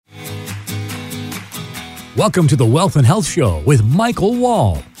Welcome to the Wealth and Health Show with Michael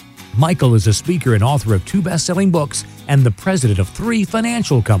Wall. Michael is a speaker and author of 2 best-selling books and the president of 3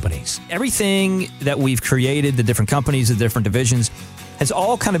 financial companies. Everything that we've created, the different companies, the different divisions, has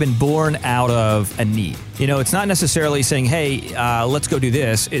all kind of been born out of a need. You know, it's not necessarily saying, hey, let's go do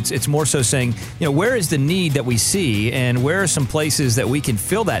this. It's more so saying, you know, where is the need that we see and where are some places that we can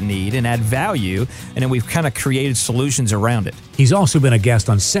fill that need and add value? And then we've kind of created solutions around it. He's also been a guest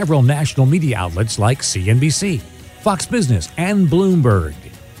on several national media outlets like CNBC, Fox Business, and Bloomberg.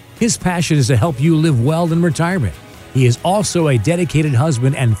 His passion is to help you live well in retirement. He is also a dedicated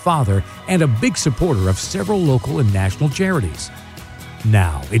husband and father and a big supporter of several local and national charities.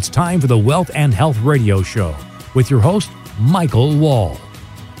 Now, it's time for the Wealth and Health Radio Show with your host, Michael Wall.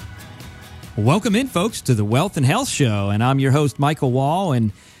 Welcome in, folks, to the Wealth and Health Show. And I'm your host, Michael Wall.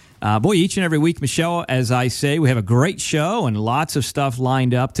 And each and every week, Michelle, as I say, we have a great show and lots of stuff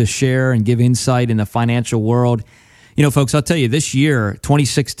lined up to share and give insight in the financial world. You know, folks, I'll tell you, this year,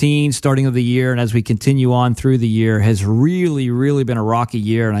 2016, starting of the year, and as we continue on through the year, has really been a rocky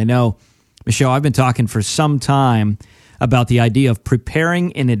year. And I know, Michelle, I've been talking for some time about the idea of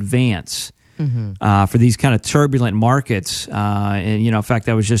preparing in advance for these kind of turbulent markets. And, you know, in fact,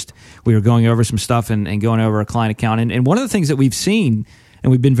 we were going over some stuff and going over a client account. And one of the things that we've seen,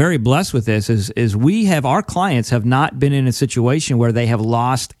 and we've been very blessed with this, is our clients have not been in a situation where they have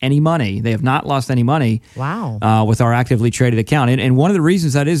lost any money. They have not lost any money. Wow. With our actively traded account. And one of the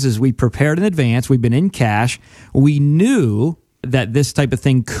reasons that is we prepared in advance. We've been in cash. We knew that this type of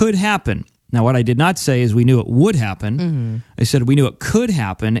thing could happen. Now, what I did not say is we knew it would happen. I said we knew it could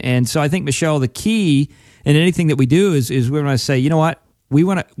happen. And so I think, Michelle, the key in anything that we do is we want to say, you know what? We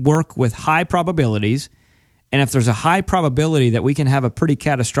want to work with high probabilities. And if there's a high probability that we can have a pretty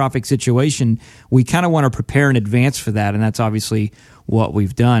catastrophic situation, we kind of want to prepare in advance for that. And that's obviously what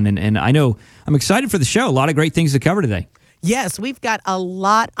we've done. And I know I'm excited for the show. A lot of great things to cover today. Yes, we've got a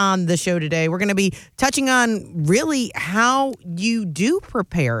lot on the show today. We're going to be touching on really how you do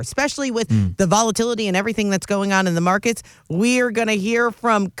prepare, especially with the volatility and everything that's going on in the markets. We are going to hear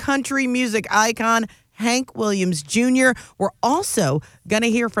from country music icon Hank Williams Jr. We're also going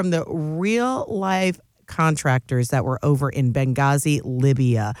to hear from the real-life contractors that were over in Benghazi,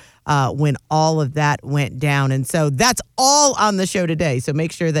 Libya, when all of that went down. And so that's all on the show today. So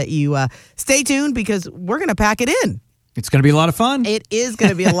make sure that you stay tuned because we're going to pack it in. It's going to be a lot of fun. It is going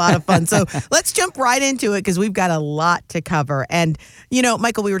to be a lot of fun. So let's jump right into it because we've got a lot to cover. And, you know,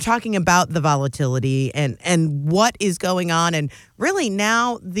 Michael, we were talking about the volatility and what is going on. And really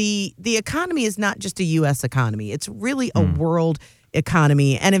now the economy is not just a U.S. economy. It's really a world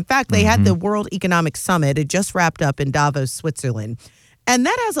economy. And in fact, they had the World Economic Summit. It just wrapped up in Davos, Switzerland. And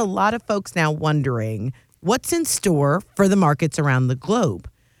that has a lot of folks now wondering what's in store for the markets around the globe.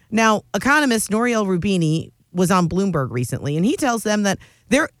 Now, economist Nouriel Roubini was on Bloomberg recently, and he tells them that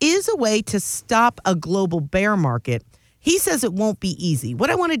there is a way to stop a global bear market. He says it won't be easy. What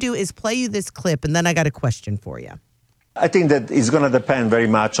I want to do is play you this clip, and then I got a question for you. I think that it's going to depend very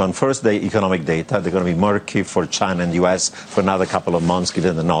much on, first, the economic data. They're going to be murky for China and the U.S. for another couple of months,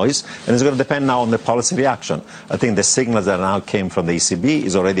 given the noise. And it's going to depend now on the policy reaction. I think the signals that now came from the ECB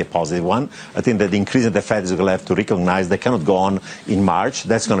is already a positive one. I think that the increase in the Fed is going to have to recognize they cannot go on in March.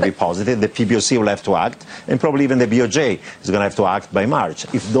 That's going to be positive. The PBOC will have to act, and probably even the BOJ is going to have to act by March.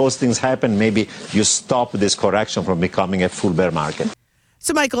 If those things happen, maybe you stop this correction from becoming a full bear market.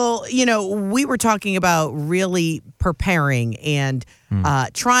 So, Michael, you know, we were talking about really preparing and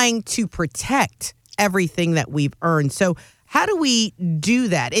trying to protect everything that we've earned. So how do we do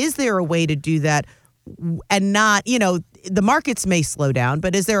that? Is there a way to do that and not, you know, the markets may slow down,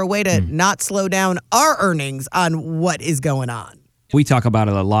 but is there a way to not slow down our earnings on what is going on? We talk about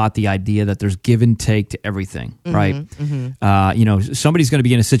it a lot, the idea that there's give and take to everything, right? You know, somebody's going to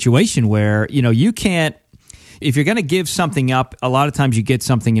be in a situation where, you know, you can't, if you're going to give something up, a lot of times you get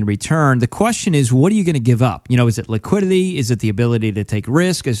something in return. The question is, what are you going to give up? You know, is it liquidity? Is it the ability to take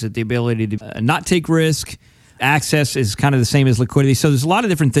risk? Is it the ability to not take risk? Access is kind of the same as liquidity. So there's a lot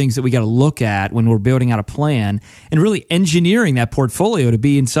of different things that we got to look at when we're building out a plan and really engineering that portfolio to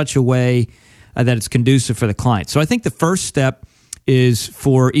be in such a way that it's conducive for the client. So I think the first step is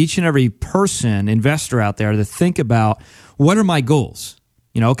for each and every person, investor out there, to think about, what are my goals?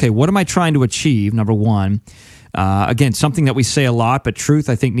 You know, okay, what am I trying to achieve, number one? Again, something that we say a lot, but truth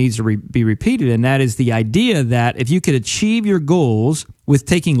I think needs to be repeated, and that is the idea that if you could achieve your goals with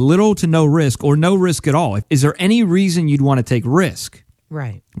taking little to no risk or no risk at all, is there any reason you'd want to take risk?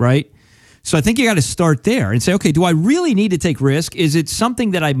 Right. Right? So I think you got to start there and say, okay, do I really need to take risk? Is it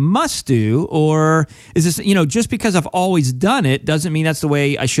something that I must do? Or is this, you know, just because I've always done it doesn't mean that's the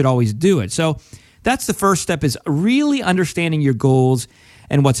way I should always do it. So that's the first step, is really understanding your goals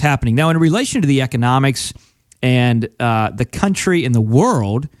and what's happening. Now, in relation to the economics and the country and the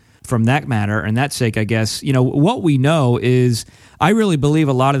world, from that matter and that sake, I guess, what we know is I really believe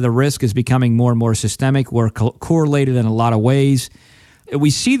a lot of the risk is becoming more and more systemic. We're correlated in a lot of ways.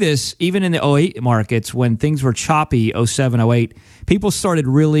 We see this even in the 08 markets when things were choppy, 07, 08. People started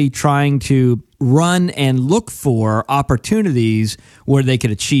really trying to run and look for opportunities where they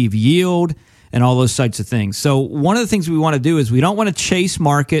could achieve yield and all those types of things. So one of the things we want to do is we don't want to chase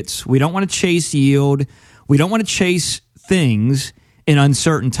markets. We don't want to chase yield. We don't want to chase things in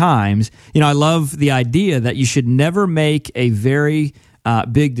uncertain times. I love the idea that you should never make a very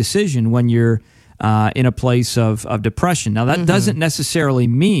big decision when you're in a place of depression. Now, that doesn't necessarily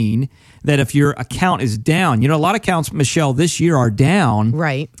mean that if your account is down, a lot of accounts, Michelle, this year are down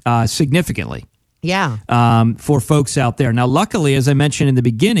significantly. Yeah. For folks out there. Now, luckily, as I mentioned in the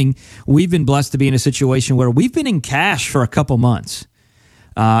beginning, we've been blessed to be in a situation where we've been in cash for a couple months.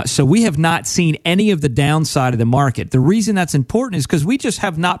 So we have not seen any of the downside of the market. The reason that's important is because we just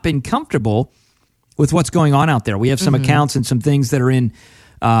have not been comfortable with what's going on out there. We have some accounts and some things that are in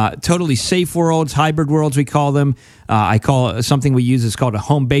totally safe worlds, hybrid worlds, we call them. I call something we use is called a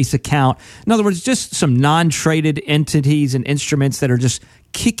home base account. In other words, just some non-traded entities and instruments that are just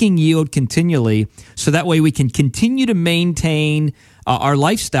kicking yield continually, so that way we can continue to maintain our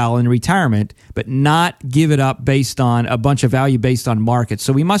lifestyle in retirement, but not give it up based on a bunch of value based on markets.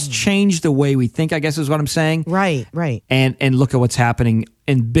 So we must change the way we think, I guess is what I'm saying. Right. And look at what's happening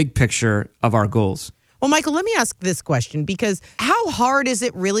in big picture of our goals. Well, Michael, let me ask this question, because how hard is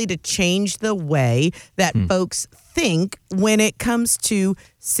it really to change the way that folks think when it comes to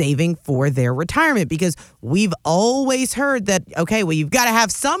saving for their retirement? Because we've always heard that, okay, well, you've got to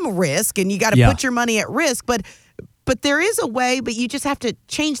have some risk and you got to put your money at risk, but there is a way, but you just have to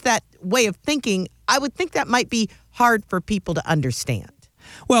change that way of thinking. I would think that might be hard for people to understand.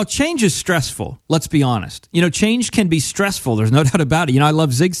 Well, change is stressful. Let's be honest. Change can be stressful. There's no doubt about it. I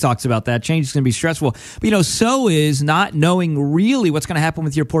love Zig's talks about that. Change is going to be stressful. But, so is not knowing really what's going to happen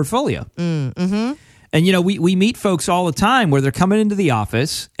with your portfolio. Mm-hmm. And, we meet folks all the time where they're coming into the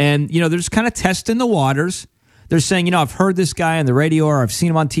office and, they're just kind of testing the waters. They're saying, I've heard this guy on the radio, or I've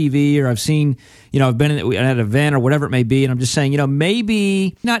seen him on TV, or I've seen, I've been at an event or whatever it may be. And I'm just saying,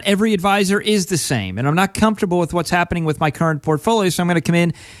 maybe not every advisor is the same. And I'm not comfortable with what's happening with my current portfolio. So I'm going to come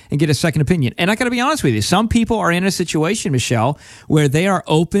in and get a second opinion. And I got to be honest with you. Some people are in a situation, Michelle, where they are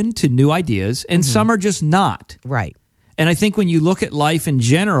open to new ideas and some are just not. Right. And I think when you look at life in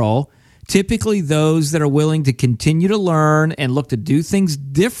general, typically those that are willing to continue to learn and look to do things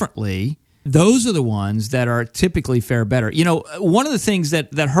differently, those are the ones that are typically fare better. One of the things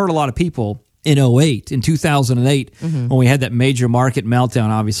that hurt a lot of people in 2008, when we had that major market meltdown,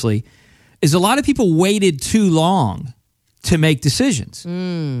 obviously, is a lot of people waited too long to make decisions.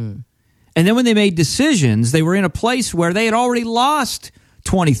 And then when they made decisions, they were in a place where they had already lost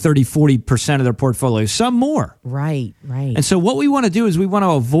 20, 30, 40% of their portfolio, some more. Right. And so what we want to do is we want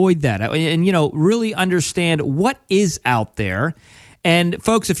to avoid that and, really understand what is out there. And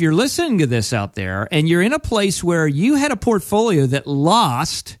folks, if you're listening to this out there and you're in a place where you had a portfolio that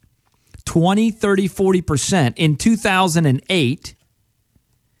lost 20, 30, 40% in 2008,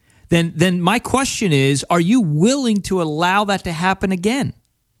 then my question is, are you willing to allow that to happen again?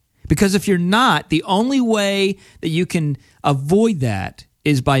 Because if you're not, the only way that you can avoid that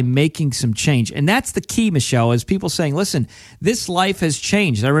is by making some change. And that's the key, Michelle, is people saying, listen, this life has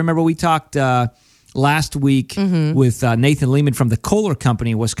changed. I remember we talked last week with Nathan Lehman from the Kohler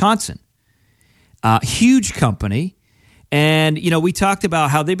Company in Wisconsin. Huge company. And, we talked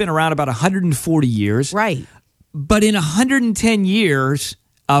about how they've been around about 140 years. Right. But in 110 years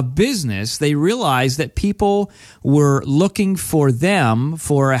of business, they realized that people were looking for them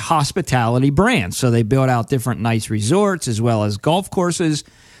for a hospitality brand. So they built out different nice resorts as well as golf courses,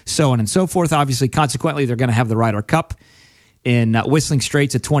 so on and so forth. Obviously, consequently, they're going to have the Ryder Cup in Whistling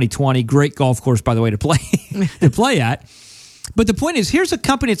Straits at 2020. Great golf course, by the way, to play at. But the point is, here's a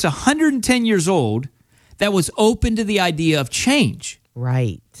company that's 110 years old that was open to the idea of change.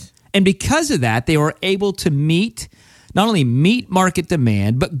 Right. And because of that, they were able to not only meet market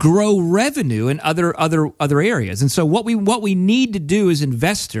demand, but grow revenue in other areas. And so what we need to do as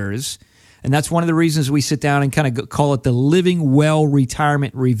investors, and that's one of the reasons we sit down and kind of call it the Living Well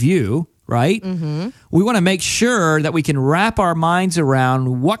Retirement Review, right? Mm-hmm. We want to make sure that we can wrap our minds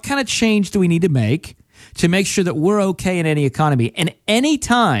around what kind of change do we need to make sure that we're okay in any economy. And any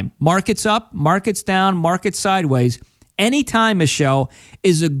time, markets up, markets down, markets sideways, any time, Michelle,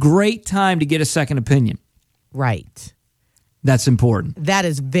 is a great time to get a second opinion. Right. That's important. That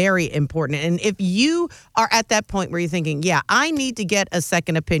is very important. And if you are at that point where you're thinking, yeah, I need to get a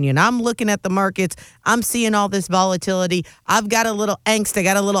second opinion. I'm looking at the markets. I'm seeing all this volatility. I've got a little angst. I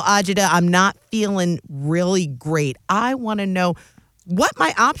got a little agita. I'm not feeling really great. I want to know what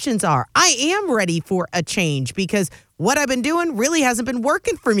my options are. I am ready for a change because what I've been doing really hasn't been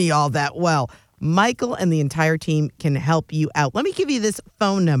working for me all that well. Michael and the entire team can help you out. Let me give you this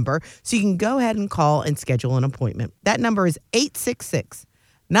phone number so you can go ahead and call and schedule an appointment. That number is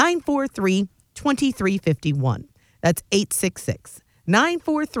 866-943-2351. That's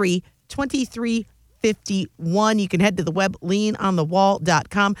 866-943-2351. You can head to the web,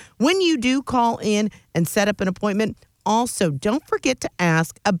 leanonthewall.com. When you do call in and set up an appointment, also don't forget to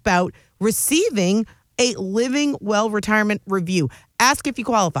ask about receiving a Living Well retirement review. Ask if you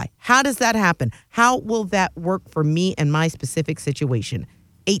qualify. How does that happen? How will that work for me and my specific situation?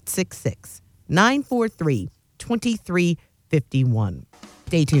 866-943-2351.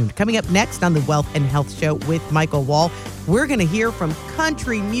 Stay tuned. Coming up next on the Wealth and Health Show with Michael Wall, we're going to hear from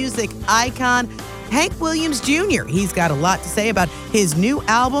country music icon Hank Williams Jr. He's got a lot to say about his new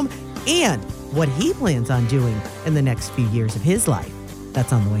album and what he plans on doing in the next few years of his life.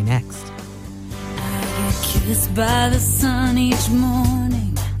 That's on the way next. Kissed by the sun each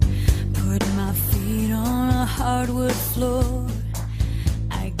morning, put my feet on a hardwood floor.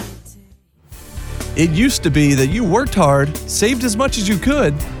 It used to be that you worked hard, saved as much as you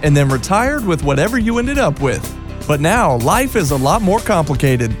could, and then retired with whatever you ended up with. But now, life is a lot more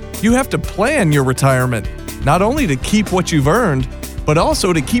complicated. You have to plan your retirement, not only to keep what you've earned, but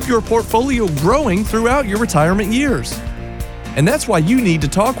also to keep your portfolio growing throughout your retirement years. And that's why you need to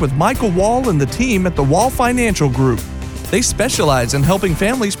talk with Michael Wall and the team at the Wall Financial Group. They specialize in helping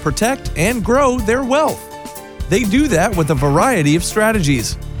families protect and grow their wealth. They do that with a variety of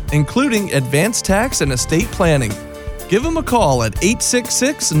strategies, including advanced tax and estate planning. Give them a call at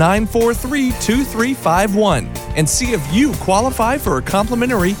 866-943-2351 and see if you qualify for a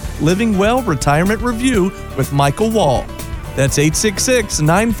complimentary Living Well retirement review with Michael Wall. That's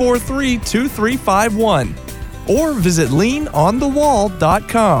 866-943-2351. Or visit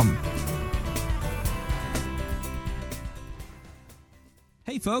leanonthewall.com.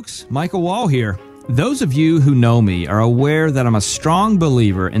 Hey folks, Michael Wall here. Those of you who know me are aware that I'm a strong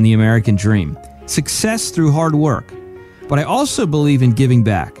believer in the American dream, success through hard work. But I also believe in giving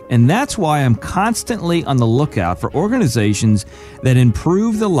back, and that's why I'm constantly on the lookout for organizations that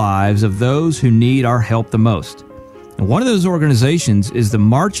improve the lives of those who need our help the most. And one of those organizations is the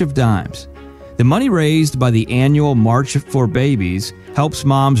March of Dimes. The money raised by the annual March for Babies helps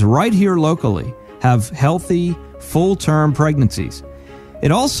moms right here locally have healthy, full-term pregnancies.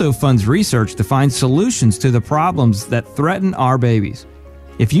 It also funds research to find solutions to the problems that threaten our babies.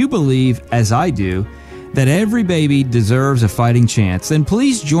 If you believe, as I do, that every baby deserves a fighting chance, then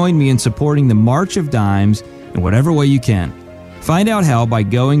please join me in supporting the March of Dimes in whatever way you can. Find out how by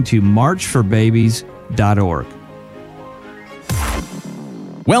going to marchforbabies.org.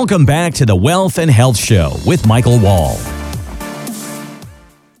 Welcome back to the Wealth and Health Show with Michael Wall.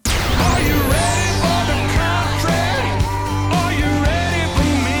 Are you ready for the country? Are you ready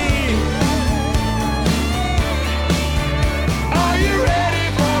for me? Are you ready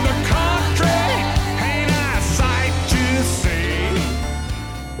for the country? Ain't I a sight to see?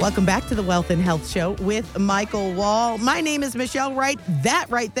 Welcome back to the Wealth and Health Show with Michael Wall. My name is Michelle Wright. That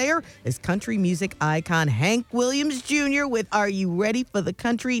right there is country music icon Hank Williams Jr. with Are You Ready for the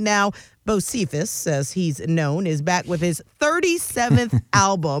Country? Now, Bocephus, as he's known, is back with his 37th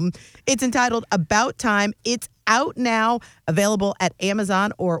album. It's entitled About Time. It's out now, available at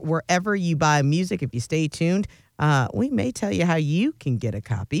Amazon or wherever you buy music. If you stay tuned, we may tell you how you can get a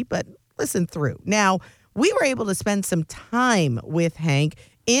copy, but listen through. Now, we were able to spend some time with Hank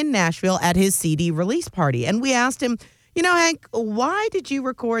in Nashville at his CD release party, and we asked him, you know, Hank, why did you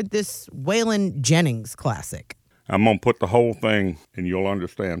record this Waylon Jennings classic? I'm going to put the whole thing, and you'll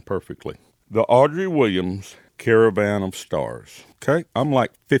understand perfectly. The Audrey Williams Caravan of Stars. Okay? I'm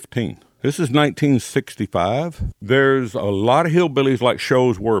like 15. This is 1965. There's a lot of hillbillies like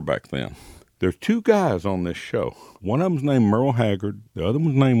shows were back then. There's two guys on this show. One of them's named Merle Haggard. The other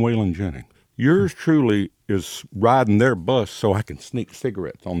one's named Waylon Jennings. Yours truly is riding their bus so I can sneak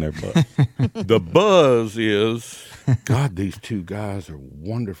cigarettes on their bus. The buzz is, God, these two guys are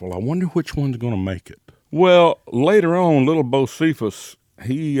wonderful. I wonder which one's going to make it. Well, later on, little Bocephus,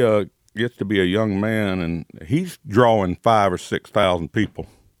 he gets to be a young man, and he's drawing 5,000 or 6,000 people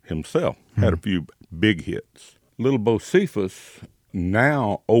himself. Had a few big hits. Little Bocephus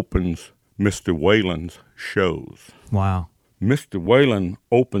now opens Mr. Waylon's shows. Wow. Mr. Waylon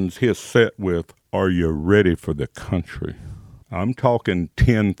opens his set with, Are You Ready for the Country? I'm talking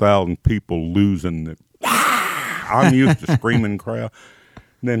 10,000 people losing the. I'm used to screaming crowd.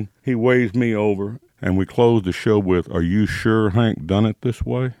 Then he waves me over, and we close the show with, "Are you sure Hank done it this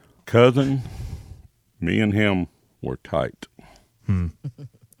way?" Cousin, me and him were tight.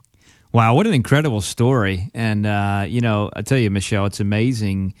 Wow, what an incredible story. And, I tell you, Michelle, it's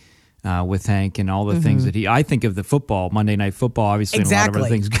amazing with Hank and all the things that I think of the football, Monday Night Football, obviously, Exactly. and a lot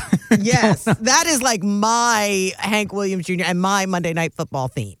of other things. Yes, that is like my Hank Williams Jr. and my Monday Night Football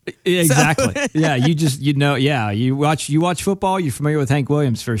theme. Exactly. Yeah, you watch football, you're familiar with Hank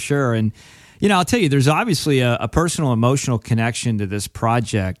Williams for sure. And, I'll tell you, there's obviously a personal, emotional connection to this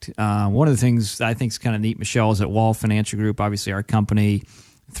project. One of the things I think is kind of neat, Michelle, is at Wall Financial Group, obviously our company,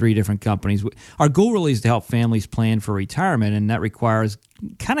 3 different companies. Our goal really is to help families plan for retirement, and that requires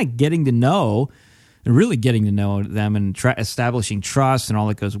kind of getting to know them and establishing trust and all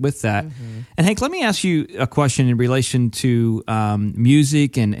that goes with that. And Hank, let me ask you a question in relation to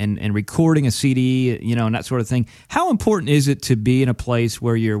music and recording a CD, and that sort of thing. How important is it to be in a place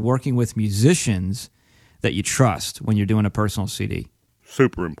where you're working with musicians that you trust when you're doing a personal CD?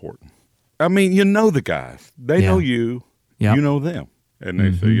 Super important. I mean, you know the guys. They know you. Yep. You know them. And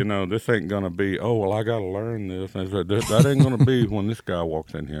they say, this ain't going to be, I got to learn this. And I said, that ain't going to be when this guy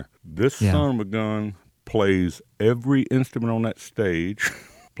walks in here. This son of a gun plays every instrument on that stage,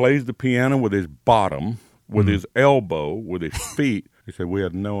 plays the piano with his bottom, with his elbow, with his feet. He said, we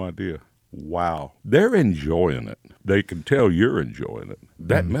had no idea. Wow. They're enjoying it. They can tell you're enjoying it.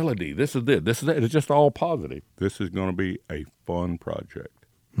 That melody, this is it, this is that. It's just all positive. This is going to be a fun project.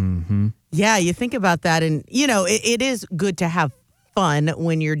 Yeah, you think about that, and, it is good to have fun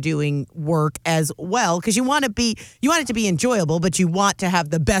when you're doing work as well, because you want it to be enjoyable, but you want to have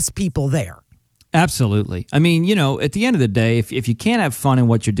the best people there. Absolutely. I mean, at the end of the day, if you can't have fun in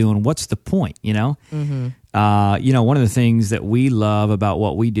what you're doing, what's the point, one of the things that we love about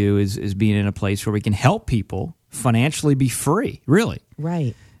what we do is being in a place where we can help people financially be free, really.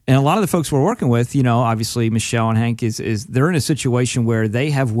 Right. And a lot of the folks we're working with, obviously Michelle and Hank, is they're in a situation where they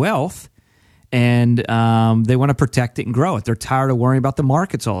have wealth, and they want to protect it and grow it. They're tired of worrying about the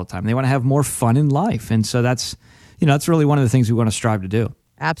markets all the time. They want to have more fun in life. And so that's really one of the things we want to strive to do.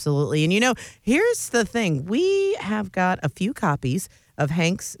 Absolutely. And, here's the thing. We have got a few copies of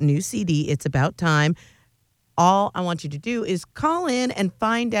Hank's new CD, It's About Time. All I want you to do is call in and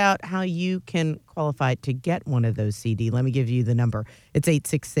find out how you can qualify to get one of those CD. Let me give you the number. It's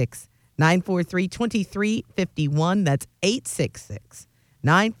 866-943-2351. That's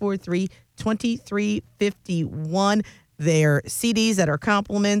 866-943-2351. They're CDs that are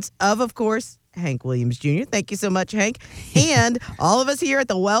compliments of course, Hank Williams Jr. Thank you so much, Hank. And all of us here at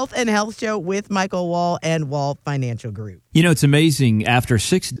the Wealth and Health Show with Michael Wall and Wall Financial Group. It's amazing. After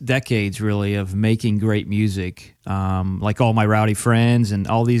 6 decades, really, of making great music, like All My Rowdy Friends and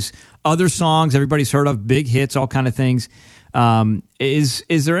all these other songs everybody's heard of, big hits, all kind of things. Is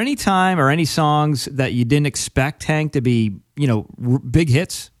there any time or any songs that you didn't expect, Hank, to be, big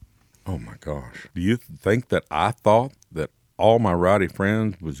hits? Oh, my gosh. Do you think that I thought that All My Rowdy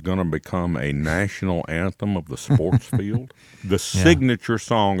Friends was going to become a national anthem of the sports field? The signature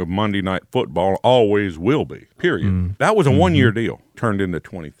song of Monday Night Football always will be, period. That was a one-year deal, turned into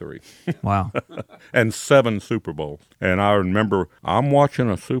 23. Wow. And 7 Super Bowls. And I remember I'm watching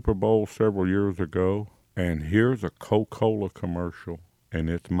a Super Bowl several years ago, and here's a Coca-Cola commercial,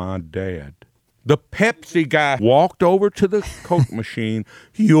 and it's my dad. The Pepsi guy walked over to the Coke machine.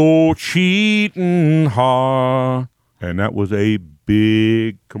 You're cheating hard. And that was a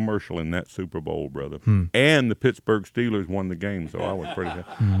big commercial in that Super Bowl, brother. And the Pittsburgh Steelers won the game, so I was pretty happy.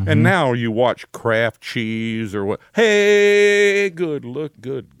 And now you watch Kraft cheese or what. Hey, good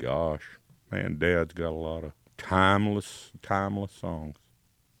gosh. Man, Dad's got a lot of timeless songs.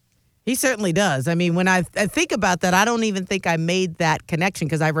 He certainly does. I mean, when I think about that, I don't even think I made that connection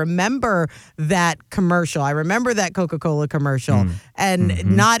because I remember that commercial. I remember that Coca-Cola commercial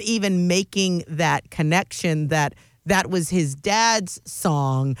and not even making that connection that was his dad's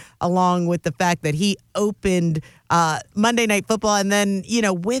song, along with the fact that he opened Monday Night Football. And then,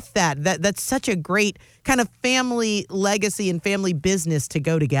 with that's such a great kind of family legacy and family business to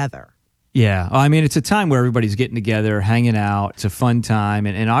go together. Yeah. I mean, it's a time where everybody's getting together, hanging out. It's a fun time.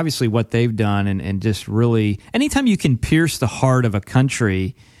 And obviously what they've done and just really, anytime you can pierce the heart of a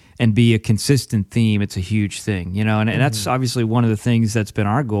country and be a consistent theme, it's a huge thing, and that's obviously one of the things that's been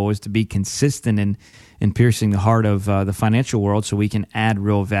our goal is to be consistent in piercing the heart of the financial world so we can add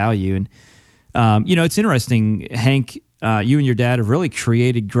real value. And, it's interesting, Hank, you and your dad have really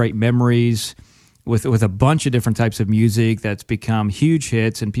created great memories with a bunch of different types of music that's become huge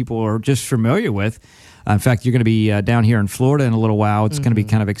hits and people are just familiar with. In fact, you're going to be down here in Florida in a little while. It's going to be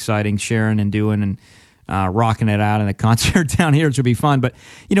kind of exciting, sharing and doing and rocking it out in a concert down here. It should be fun. But,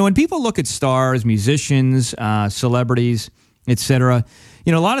 when people look at stars, musicians, celebrities, etc.,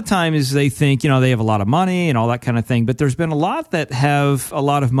 a lot of times they think, they have a lot of money and all that kind of thing. But there's been a lot that have a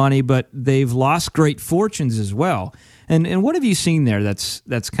lot of money, but they've lost great fortunes as well. And what have you seen there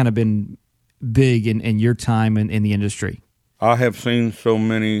that's kind of been big in your time in the industry? I have seen so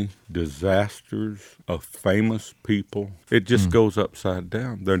many disasters of famous people. It just goes upside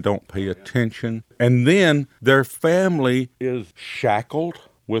down. They don't pay attention. And then their family is shackled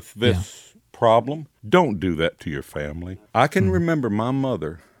with this problem. Don't do that to your family. I can remember my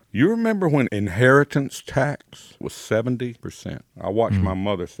mother. You remember when inheritance tax was 70%? I watched my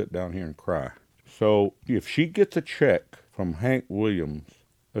mother sit down here and cry. So if she gets a check from Hank Williams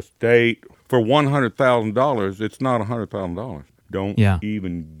estate for $100,000, it's not $100,000. Don't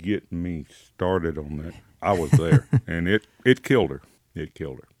even get me started on that. I was there, and it killed her. It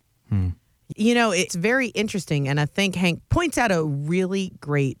killed her. It's very interesting, and I think Hank points out a really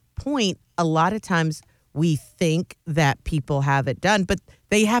great point. A lot of times we think that people have it done, but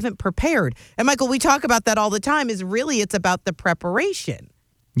they haven't prepared. And Michael, we talk about that all the time, it's about the preparation.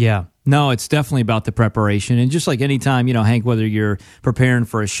 Yeah. No, it's definitely about the preparation. And just like any time, Hank, whether you're preparing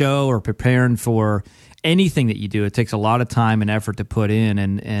for a show or preparing for anything that you do, it takes a lot of time and effort to put in.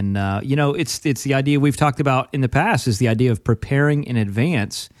 And it's the idea we've talked about in the past is the idea of preparing in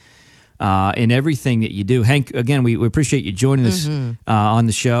advance in everything that you do. Hank, again, we appreciate you joining us on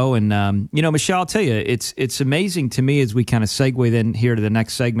the show. And, Michelle, I'll tell you, it's amazing to me as we kind of segue then here to the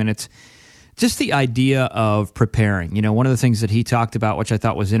next segment. It's just the idea of preparing. One of the things that he talked about, which I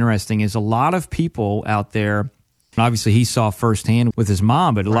thought was interesting, is a lot of people out there, and obviously he saw firsthand with his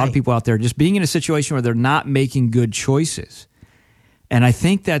mom, but a lot of people out there just being in a situation where they're not making good choices. And I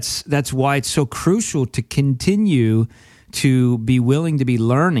think that's why it's so crucial to continue to be willing to be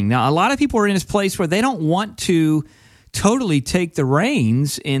learning. Now, a lot of people are in this place where they don't want to totally take the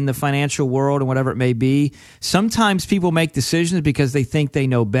reins in the financial world and whatever it may be. Sometimes people make decisions because they think they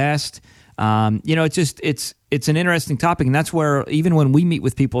know best. It's an interesting topic, and that's where even when we meet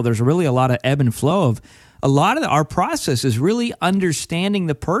with people, there's really a lot of ebb and flow of a lot of our process is really understanding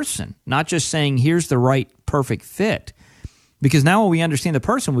the person, not just saying here's the right perfect fit. Because now when we understand the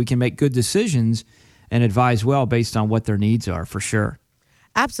person, we can make good decisions and advise well based on what their needs are, for sure.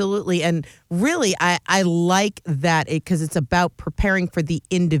 Absolutely. And really, I like that because it's about preparing for the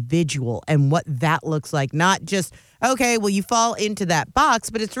individual and what that looks like. Not just, okay, well, you fall into that box,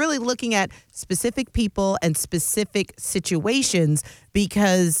 but it's really looking at specific people and specific situations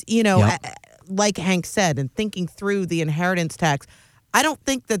because, like Hank said, and thinking through the inheritance tax, I don't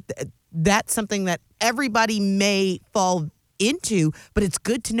think that that's something that everybody may fall into, but it's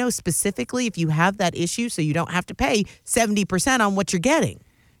good to know specifically if you have that issue so you don't have to pay 70% on what you're getting.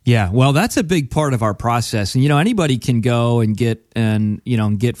 Yeah, well, that's a big part of our process. And, anybody can go and get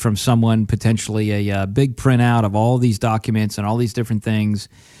from someone potentially a big printout of all these documents and all these different things.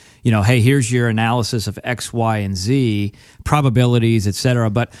 Hey, here's your analysis of X, Y, and Z, probabilities, et cetera.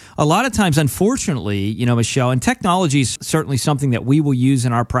 But a lot of times, unfortunately, Michelle, and technology is certainly something that we will use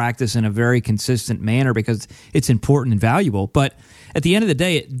in our practice in a very consistent manner because it's important and valuable. But at the end of the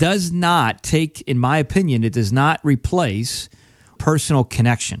day, it does not take, in my opinion, it does not replace personal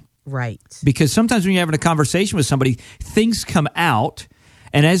connection. Right. Because sometimes when you're having a conversation with somebody, things come out.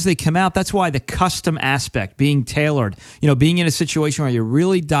 And as they come out, that's why the custom aspect, being tailored, being in a situation where you're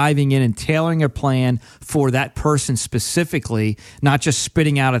really diving in and tailoring a plan for that person specifically, not just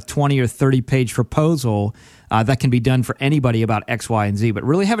spitting out a 20 or 30-page proposal that can be done for anybody about X, Y, and Z. But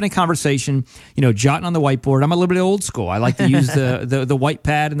really having a conversation, jotting on the whiteboard. I'm a little bit old school. I like to use the white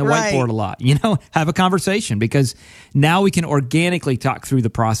pad and the whiteboard a lot. Have a conversation because now we can organically talk through the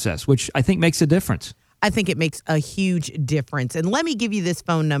process, which I think makes a difference. I think it makes a huge difference. And let me give you this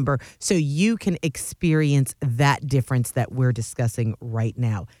phone number so you can experience that difference that we're discussing right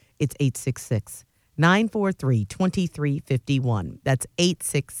now. It's 866-943-2351. That's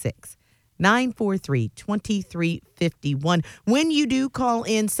 866-943-2351. When you do call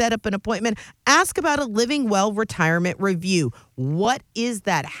in, set up an appointment, ask about a Living Well retirement review. What is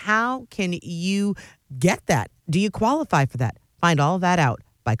that? How can you get that? Do you qualify for that? Find all that out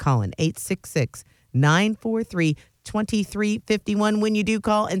by calling 866-943-2351. When you do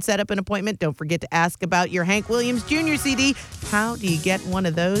call and set up an appointment, don't forget to ask about your Hank Williams Jr. CD. How do you get one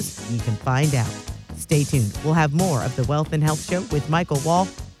of those? You can find out. Stay tuned. We'll have more of the Wealth and Health Show with Michael Wall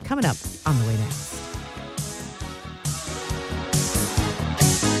coming up on the way next.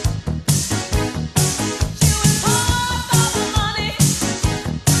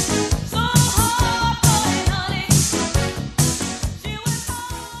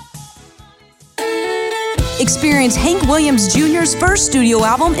 Experience Hank Williams Jr.'s first studio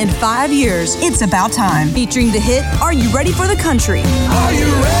album in 5 years. It's About Time. Featuring the hit, Are You Ready for the Country? Are you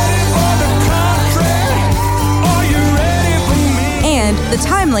ready for the country? Are you ready for me? And the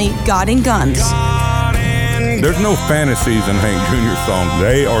timely God and Guns. There's no fantasies in Hank Jr. songs.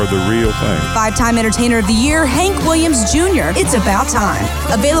 They are the real thing. 5-time Entertainer of the Year, Hank Williams Jr. It's About Time.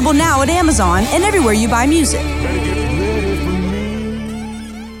 Available now at Amazon and everywhere you buy music.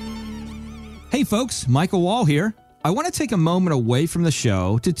 Hey folks, Michael Wall here. I want to take a moment away from the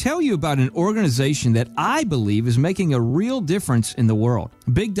show to tell you about an organization that I believe is making a real difference in the world.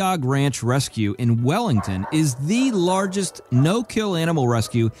 Big Dog Ranch Rescue in Wellington is the largest no-kill animal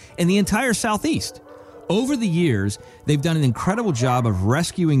rescue in the entire Southeast. Over the years, they've done an incredible job of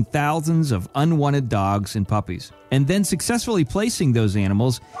rescuing thousands of unwanted dogs and puppies, and then successfully placing those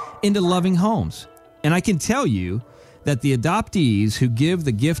animals into loving homes. And I can tell you that the adoptees who give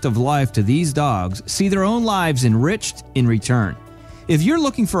the gift of life to these dogs see their own lives enriched in return. If you're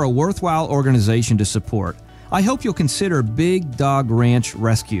looking for a worthwhile organization to support, I hope you'll consider Big Dog Ranch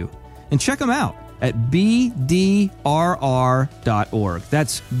Rescue. And check them out at bdrr.org.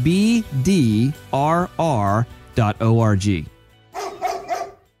 That's bdrr.org.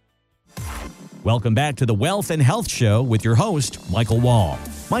 Welcome back to the Wealth and Health Show with your host, Michael Wall.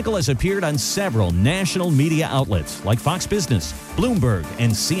 Michael has appeared on several national media outlets like Fox Business, Bloomberg,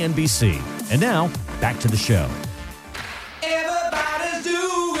 and CNBC. And now, back to the show. Everybody's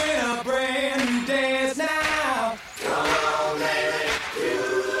doing a brand new dance now. Come on, baby, do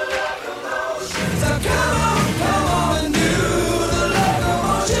the locomotion. So come on and do the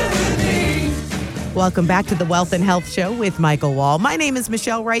locomotion with me. Welcome back to the Wealth and Health Show with Michael Wall. My name is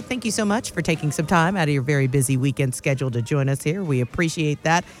Michelle Wright. Thank you so much for taking some time out of your very busy weekend schedule to join us here. We appreciate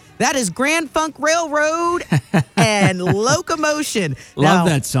that. That is Grand Funk Railroad and Locomotion. Love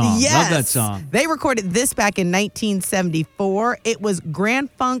that song. Yes, Love that song. They recorded this back in 1974. It was Grand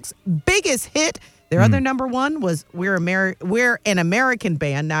Funk's biggest hit. Their other number one was We're an American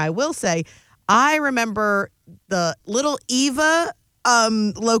Band. Now, I will say, I remember the Little Eva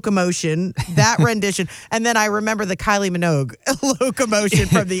Locomotion, that rendition, and then I remember the Kylie Minogue Locomotion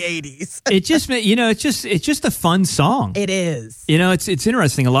from the 80s. It just, it's just a fun song. It is. It's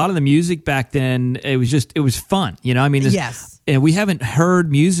interesting. A lot of the music back then, it was fun. Yes. And we haven't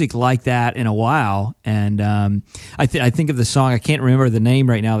heard music like that in a while. And I think of the song. I can't remember the name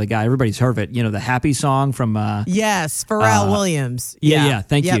right now. The guy, everybody's heard of it. The Happy song from. Yes, Pharrell Williams. Yeah.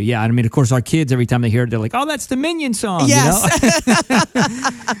 Thank you. Yeah, of course, our kids every time they hear it, they're like, "Oh, that's the Minion song." Yes.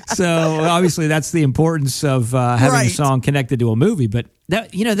 So obviously, that's the importance of having a song connected to a movie. But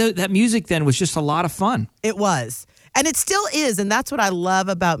that music then was just a lot of fun. It was. And it still is, and that's what I love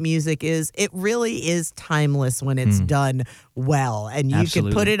about music is it really is timeless when it's done well. And you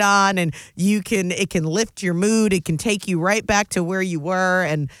can put it on and it can lift your mood, it can take you right back to where you were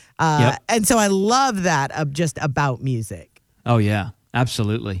and so I love that just about music. Oh yeah,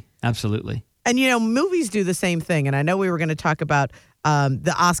 absolutely. Absolutely. And movies do the same thing. And I know we were going to talk about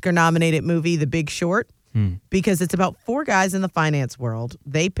the Oscar nominated movie The Big Short. Because it's about 4 guys in the finance world.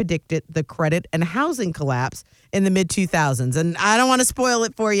 They predicted the credit and housing collapse in the mid-2000s. And I don't want to spoil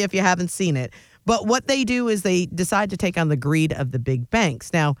it for you if you haven't seen it. But what they do is they decide to take on the greed of the big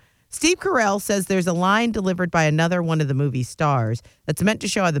banks. Now, Steve Carell says there's a line delivered by another one of the movie stars that's meant to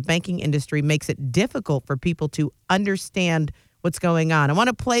show how the banking industry makes it difficult for people to understand what's going on. I want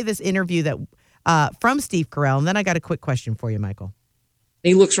to play this interview that from Steve Carell, and then I got a quick question for you, Michael.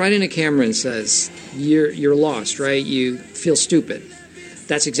 He looks right in a camera and says, you're lost, right? You feel stupid.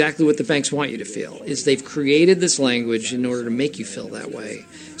 That's exactly what the banks want you to feel, is they've created this language in order to make you feel that way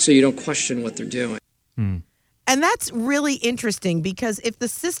so you don't question what they're doing. And that's really interesting because if the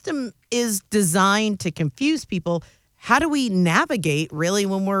system is designed to confuse people, how do we navigate really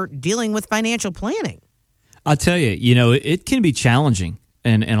when we're dealing with financial planning? I'll tell you, it can be challenging.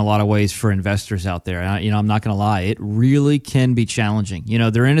 In a lot of ways for investors out there. I'm not going to lie. It really can be challenging.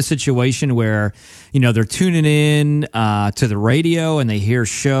 They're in a situation where, they're tuning in to the radio and they hear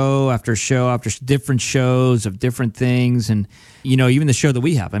show after different shows of different things. And, even the show that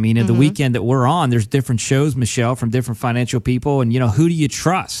we have. At the weekend that we're on, there's different shows, Michelle, from different financial people. And, who do you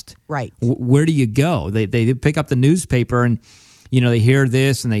trust? Right. Where do you go? They pick up the newspaper and, they hear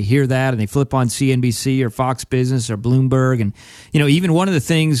this and they hear that and they flip on CNBC or Fox Business or Bloomberg. And, even one of the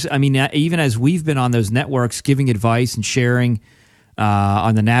things, even as we've been on those networks giving advice and sharing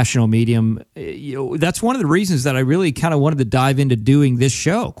on the national medium, that's one of the reasons that I really kind of wanted to dive into doing this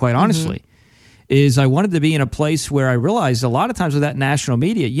show, quite honestly, is I wanted to be in a place where I realized a lot of times with that national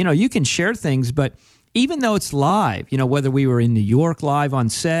media, you can share things, but even though it's live, whether we were in New York live on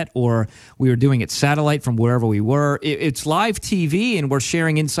set or we were doing it satellite from wherever we were, it's live TV and we're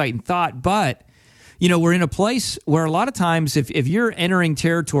sharing insight and thought. But, we're in a place where a lot of times if you're entering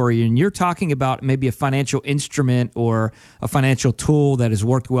territory and you're talking about maybe a financial instrument or a financial tool that has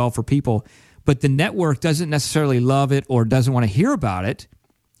worked well for people, but the network doesn't necessarily love it or doesn't want to hear about it,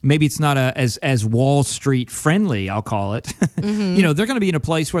 maybe it's not as Wall Street friendly, I'll call it. Mm-hmm. They're going to be in a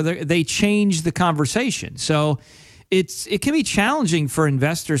place where they change the conversation. So it can be challenging for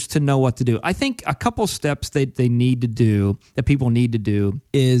investors to know what to do. I think a couple steps that people need to do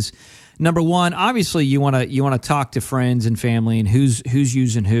is, number one, obviously you want to talk to friends and family and who's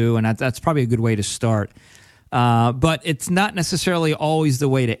using who, and that's probably a good way to start. But it's not necessarily always the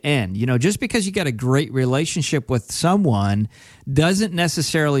way to end. Just because you got a great relationship with someone doesn't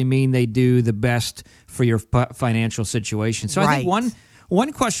necessarily mean they do the best for your financial situation. So I think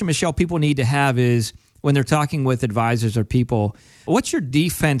one question, Michelle, people need to have is when they're talking with advisors or people, what's your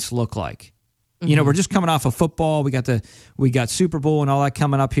defense look like? Mm-hmm. We're just coming off of football. We got Super Bowl and all that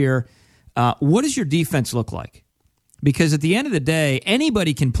coming up here. What does your defense look like? Because at the end of the day,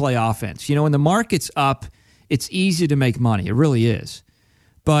 anybody can play offense. When the market's up, it's easy to make money. It really is.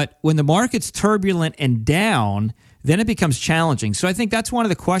 But when the market's turbulent and down, then it becomes challenging. So I think that's one of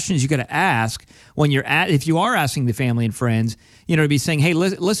the questions you got to ask when if you are asking the family and friends, to be saying, hey,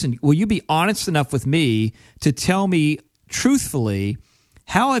 listen, will you be honest enough with me to tell me truthfully,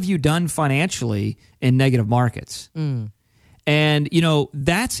 how have you done financially in negative markets? Mm. And,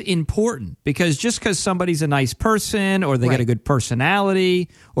 that's important because just because somebody's a nice person or they got a good personality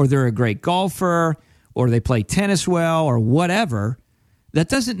or they're a great golfer or they play tennis well or whatever, that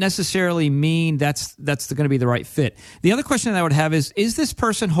doesn't necessarily mean that's going to be the right fit. The other question that I would have is this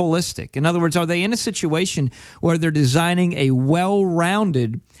person holistic? In other words, are they in a situation where they're designing a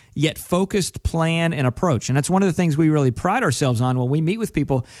well-rounded yet focused plan and approach? And that's one of the things we really pride ourselves on when we meet with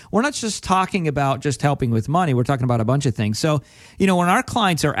people. We're not just talking about just helping with money. We're talking about a bunch of things. So, when our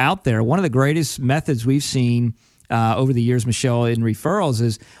clients are out there, one of the greatest methods we've seen over the years, Michelle, in referrals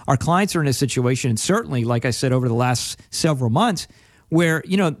is our clients are in a situation, and certainly, like I said, over the last several months, where,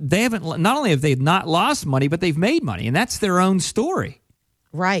 they haven't, not only have they not lost money, but they've made money. And that's their own story.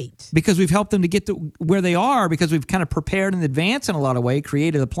 Right. Because we've helped them to get to where they are because we've kind of prepared in advance in a lot of ways,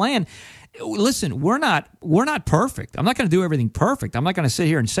 created a plan. Listen, we're not perfect. I'm not going to do everything perfect. I'm not going to sit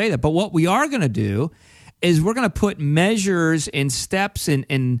here and say that. But what we are going to do is we're going to put measures and steps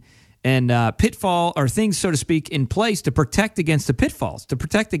and pitfall or things, so to speak, in place to protect against the pitfalls, to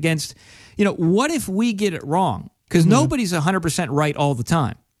protect against, what if we get it wrong? Because nobody's 100% right all the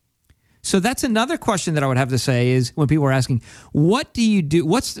time. So that's another question that I would have to say is when people are asking, what do you do?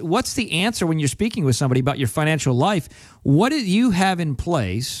 What's the answer when you're speaking with somebody about your financial life? What do you have in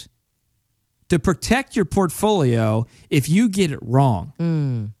place to protect your portfolio if you get it wrong?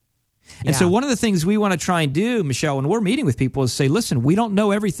 And so one of the things we want to try and do, Michelle, when we're meeting with people is say, listen, we don't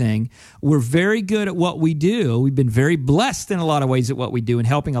know everything. We're very good at what we do. We've been very blessed in a lot of ways at what we do and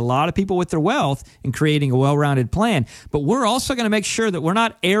helping a lot of people with their wealth and creating a well-rounded plan. But we're also going to make sure that we're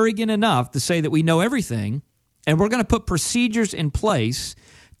not arrogant enough to say that we know everything. And we're going to put procedures in place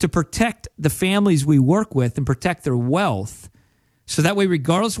to protect the families we work with and protect their wealth. So that way,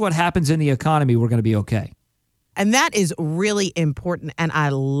 regardless of what happens in the economy, we're going to be okay. And that is really important. And I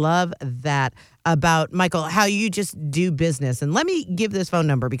love that about, Michael, how you just do business. And let me give this phone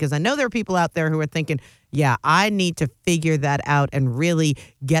number because I know there are people out there who are thinking, yeah, I need to figure that out and really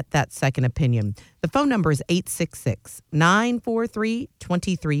get that second opinion. The phone number is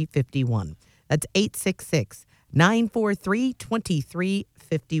 866-943-2351. That's 866-943-2351.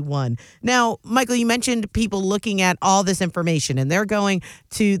 Now, Michael, you mentioned people looking at all this information and they're going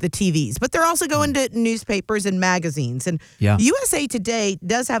to the TVs, but they're also going to newspapers and magazines. And USA Today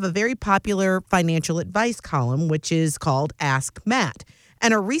does have a very popular financial advice column, which is called Ask Matt.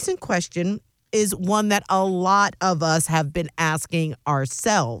 And a recent question is one that a lot of us have been asking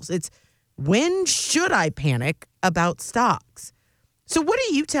ourselves. It's, when should I panic about stocks? So what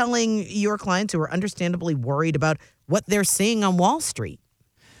are you telling your clients who are understandably worried about what they're seeing on Wall Street?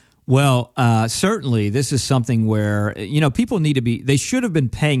 Well, certainly this is something where, people they should have been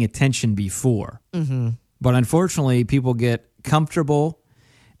paying attention before. Mm-hmm. But unfortunately, people get comfortable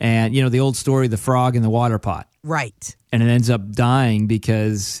and, the old story, the frog in the water pot. Right. And it ends up dying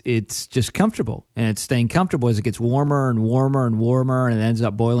because it's just comfortable. And it's staying comfortable as it gets warmer and warmer and warmer and it ends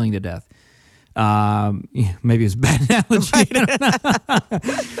up boiling to death. Maybe it's a bad analogy.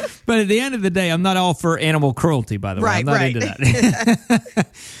 But at the end of the day, I'm not all for animal cruelty, by the way. I'm not into that.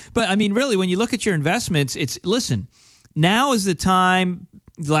 But I mean, really, when you look at your investments, listen, now is the time,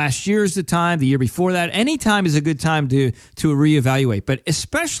 last year is the time, the year before that. Any time is a good time to reevaluate, but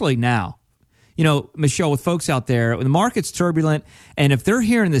especially now. You know, Michelle, with folks out there, when the market's turbulent, and if they're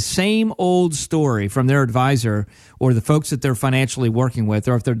hearing the same old story from their advisor or the folks that they're financially working with,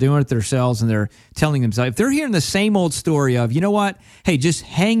 or if they're doing it themselves and they're telling themselves, if they're hearing the same old story of, you know what, hey, just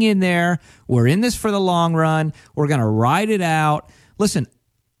hang in there. We're in this for the long run. We're going to ride it out. Listen,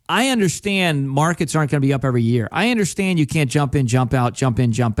 I understand markets aren't going to be up every year. I understand you can't jump in, jump out, jump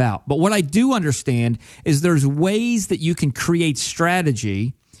in, jump out. But what I do understand is there's ways that you can create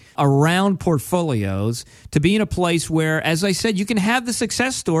strategy around portfolios to be in a place where, as I said, you can have the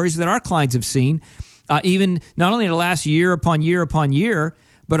success stories that our clients have seen, even not only the last year upon year upon year,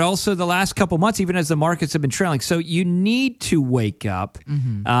 but also the last couple months, even as the markets have been trailing. So you need to wake up.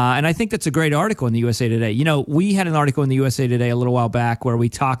 And I think that's a great article in the USA Today. You know, we had an article in the USA Today a little while back where we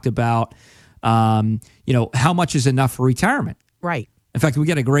talked about, you know, how much is enough for retirement. Right. In fact, we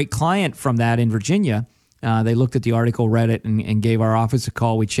got a great client from that in Virginia. They looked at the article, read it, and gave our office a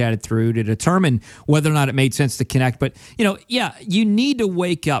call. We chatted through to determine whether or not it made sense to connect. But, you know, yeah, you need to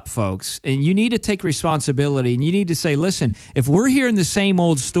wake up, folks, and you need to take responsibility, and you need to say, listen, if we're hearing the same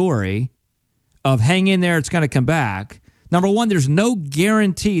old story of hang in there, it's going to come back, number one, there's no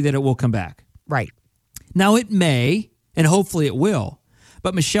guarantee that it will come back. Right. Now, it may, and hopefully it will.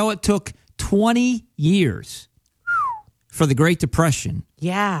 But, Michelle, it took 20 years for the Great Depression.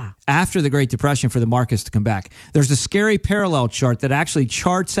 Yeah. After the Great Depression, for the markets to come back. There's a scary parallel chart that actually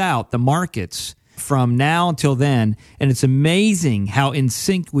charts out the markets from now until then, and it's amazing how in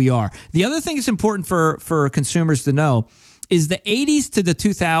sync we are. The other thing that's important for consumers to know is the 80s to the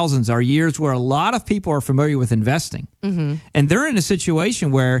 2000s are years where a lot of people are familiar with investing. And they're in a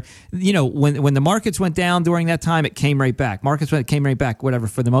situation where, you know, when the markets went down during that time, it came right back. Came right back, whatever,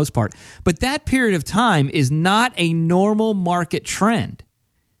 for the most part. But that period of time is not a normal market trend.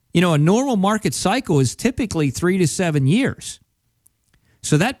 You know, a normal market cycle is typically 3 to 7 years.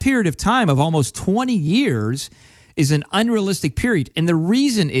 So that period of time of almost 20 years is an unrealistic period. And the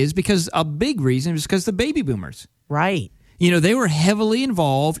reason is because a big reason is because the baby boomers. Right. You know, they were heavily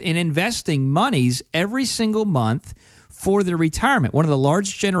involved in investing monies every single month for their retirement. One of the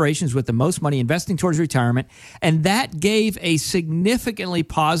largest generations with the most money investing towards retirement. And that gave a significantly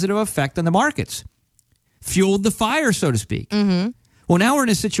positive effect on the markets. Fueled the fire, so to speak. Well, now we're in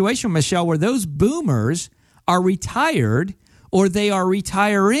a situation, Michelle, where those boomers are retired or they are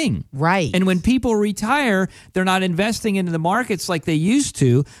retiring. Right. And when people retire, they're not investing into the markets like they used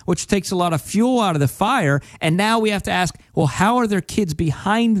to, which takes a lot of fuel out of the fire. And now we have to ask, well, how are their kids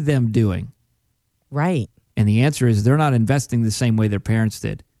behind them doing? Right. And the answer is they're not investing the same way their parents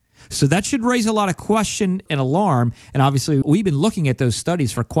did. So that should raise a lot of question and alarm. And obviously, we've been looking at those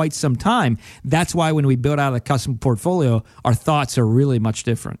studies for quite some time. That's why when we build out a custom portfolio, our thoughts are really much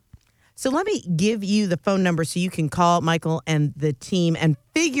different. So let me give you the phone number so you can call Michael and the team and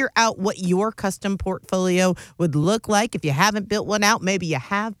figure out what your custom portfolio would look like. If you haven't built one out, maybe you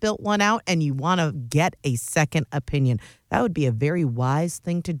have built one out and you want to get a second opinion. That would be a very wise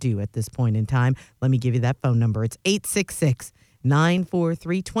thing to do at this point in time. Let me give you that phone number. It's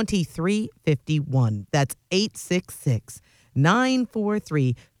 866-943-2351. That's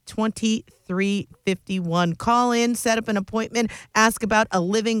 866-943-2351. 2351. Call in, set up an appointment, ask about a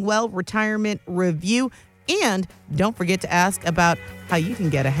Living Well retirement review, and don't forget to ask about how you can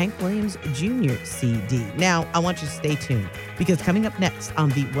get a Hank Williams Jr. CD. Now, I want you to stay tuned because coming up next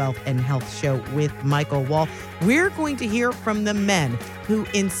on the Wealth and Health Show with Michael Wall, we're going to hear from the men who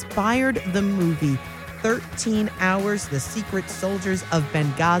inspired the movie 13 Hours, The Secret Soldiers of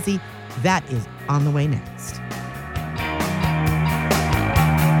Benghazi. That is on the way next.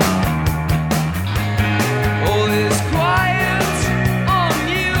 All is quiet on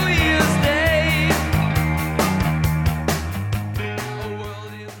New Year's Day.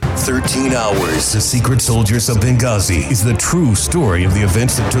 13 Hours, The Secret Soldiers of Benghazi is the true story of the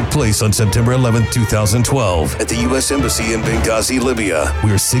events that took place on September 11, 2012 at the U.S. Embassy in Benghazi, Libya,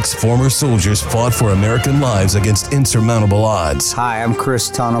 where 6 former soldiers fought for American lives against insurmountable odds. Hi, I'm Chris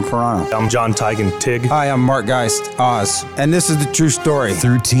Tano Perano. I'm John Tigan Tig. Hi, I'm Mark Geist, Oz. And this is the true story.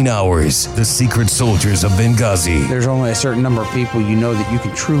 13 Hours, The Secret Soldiers of Benghazi. There's only a certain number of people you know that you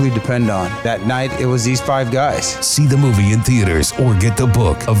can truly depend on. That night, it was these 5 guys. See the movie in theaters or get the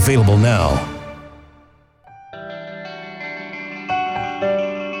book, available now.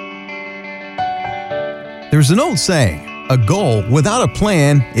 There's an old saying, a goal without a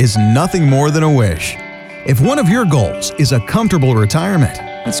plan is nothing more than a wish. If one of your goals is a comfortable retirement,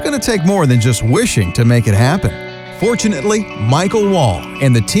 it's going to take more than just wishing to make it happen. Fortunately, Michael Wall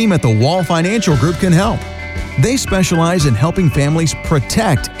and the team at the Wall Financial Group can help. They specialize in helping families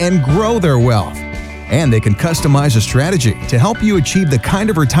protect and grow their wealth. And they can customize a strategy to help you achieve the kind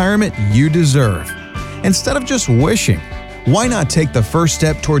of retirement you deserve. Instead of just wishing, why not take the first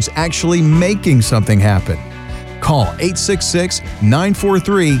step towards actually making something happen? Call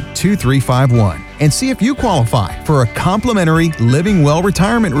 866-943-2351 and see if you qualify for a complimentary Living Well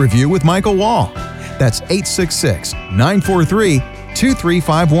Retirement Review with Michael Wall. That's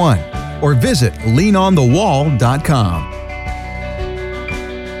 866-943-2351 or visit leanonthewall.com.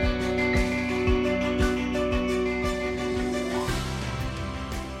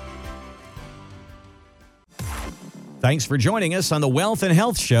 Thanks for joining us on the Wealth and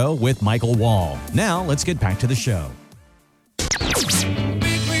Health Show with Michael Wall. Now, let's get back to the show.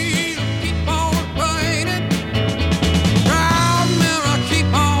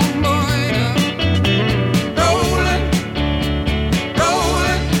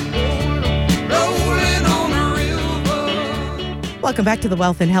 Welcome back to the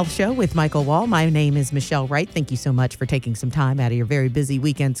Wealth and Health Show with Michael Wall. My name is Michelle Wright. Thank you so much for taking some time out of your very busy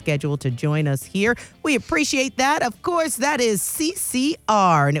weekend schedule to join us here. We appreciate that. Of course, that is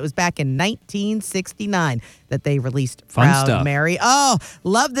CCR, and it was back in 1969 that they released Proud stuff. Mary. Oh,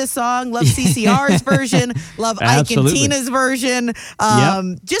 love this song. Love CCR's version. Love Ike and Absolutely. Tina's version. Yep.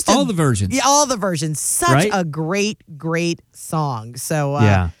 Just all the versions. Yeah, all the versions. Such Right? a great song. So,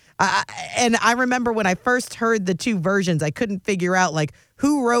 Yeah. And I remember when I first heard the two versions, I couldn't figure out like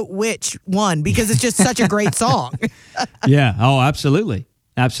who wrote which one because it's just such a great song. Yeah. Oh, absolutely.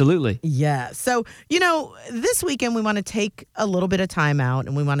 Absolutely. Yeah. So, this weekend we want to take a little bit of time out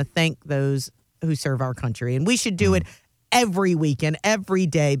and we want to thank those who serve our country. And we should do it every weekend, every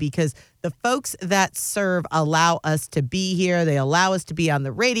day, because the folks that serve allow us to be here. They allow us to be on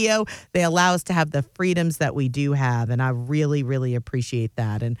the radio. They allow us to have the freedoms that we do have. And I really, really appreciate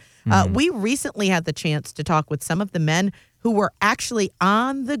that. And we recently had the chance to talk with some of the men who were actually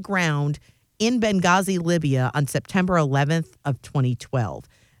on the ground in Benghazi, Libya on September 11th of 2012.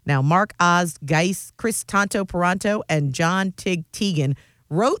 Now, Mark Oz Geis, Chris Tonto Peranto, and John Tig Teagan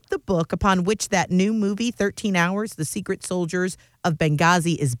wrote the book upon which that new movie, 13 Hours, The Secret Soldiers of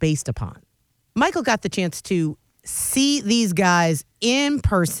Benghazi, is based upon. Michael got the chance to see these guys in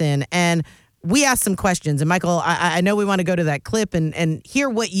person, and we asked some questions. And Michael, I know we want to go to that clip and hear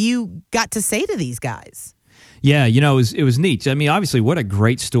what you got to say to these guys. Yeah, it was neat. I mean, obviously, what a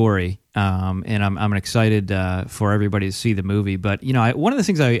great story, and I'm excited for everybody to see the movie. But one of the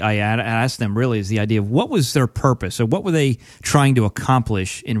things I asked them really is the idea of what was their purpose, or what were they trying to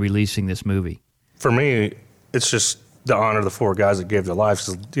accomplish in releasing this movie? For me, it's just the honor of the four guys that gave their lives.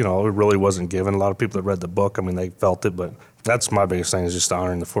 'Cause, it really wasn't given. A lot of people that read the book, I mean, they felt it, but that's my biggest thing is just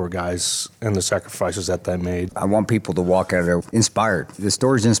honoring the four guys and the sacrifices that they made. I want people to walk out of there inspired. The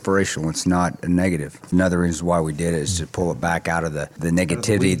story's inspirational. It's not a negative. Another reason why we did it is to pull it back out of the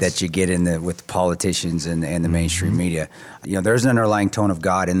negativity that you get with politicians and the mainstream media. There's an underlying tone of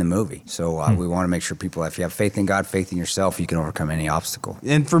God in the movie. So we want to make sure people, if you have faith in God, faith in yourself, you can overcome any obstacle.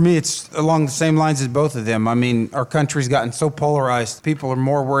 And for me, it's along the same lines as both of them. I mean, our country's gotten so polarized. People are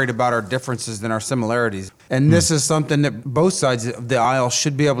more worried about our differences than our similarities. And this is something that both sides of the aisle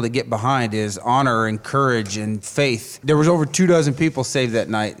should be able to get behind, is honor and courage and faith. There was over 24 people saved that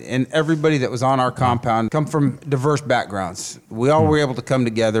night, and everybody that was on our compound come from diverse backgrounds. We all were able to come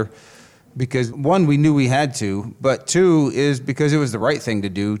together because, one, we knew we had to, but two is because it was the right thing to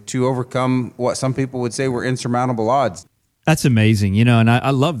do to overcome what some people would say were insurmountable odds. That's amazing, and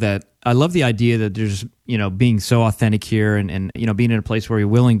I love that. I love the idea that there's, being so authentic here and being in a place where you're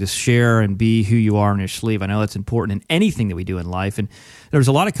willing to share and be who you are on your sleeve. I know that's important in anything that we do in life. And there's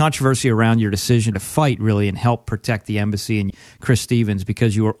a lot of controversy around your decision to fight, really, and help protect the embassy and Chris Stevens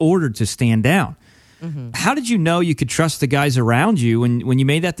because you were ordered to stand down. Mm-hmm. How did you know you could trust the guys around you when you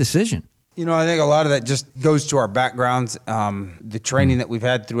made that decision? I think a lot of that just goes to our backgrounds, the training that we've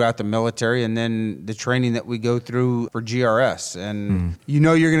had throughout the military, and then the training that we go through for GRS. And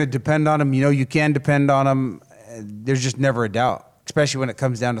you're going to depend on them. You can depend on them. There's just never a doubt, especially when it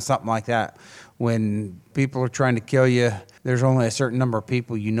comes down to something like that. When people are trying to kill you, there's only a certain number of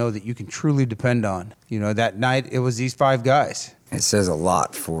people that you can truly depend on. That night it was these 5 guys. It says a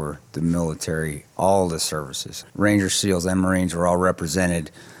lot for the military, all the services. Rangers, SEALs, and Marines were all represented.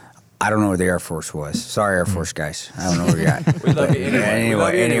 I don't know where the Air Force was. Sorry, Air Force guys. I don't know where you're at. We love you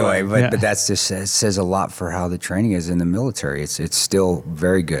anyway. But that's just says a lot for how the training is in the military. It's still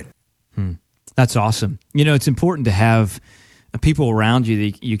very good. That's awesome. It's important to have people around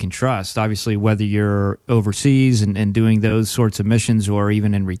you that you can trust. Obviously, whether you're overseas and doing those sorts of missions or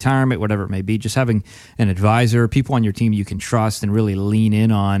even in retirement, whatever it may be, just having an advisor, people on your team you can trust and really lean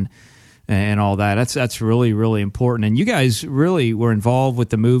in on and all that. That's really, really important. And you guys really were involved with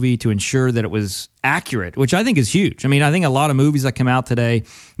the movie to ensure that it was accurate, which I think is huge. I mean, I think a lot of movies that come out today,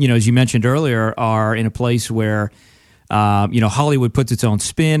 as you mentioned earlier, are in a place where Hollywood puts its own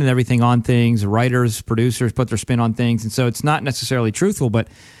spin and everything on things. Writers, producers put their spin on things. And so it's not necessarily truthful. But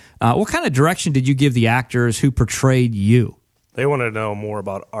what kind of direction did you give the actors who portrayed you? They wanted to know more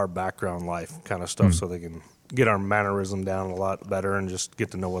about our background life kind of stuff so they can get our mannerism down a lot better and just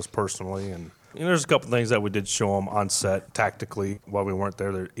get to know us personally. And there's a couple things that we did show them on set tactically while we weren't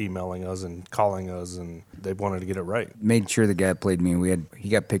there. They're emailing us and calling us, and they wanted to get it right. Made sure the guy that played me, he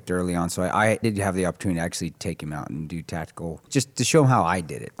got picked early on, so I did have the opportunity to actually take him out and do tactical, just to show him how I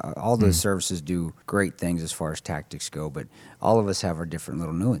did it. All the services do great things as far as tactics go, but all of us have our different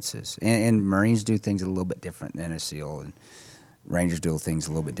little nuances. And Marines do things a little bit different than a SEAL, and Rangers do things a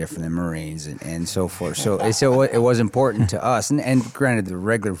little bit different than Marines and so forth. So it was important to us. And granted, the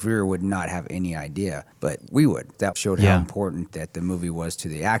regular viewer would not have any idea, but we would. That showed how important that the movie was to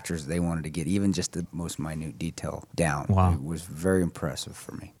the actors. They wanted to get even just the most minute detail down. Wow. It was very impressive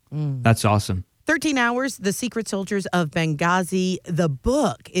for me. That's awesome. 13 Hours, The Secret Soldiers of Benghazi. The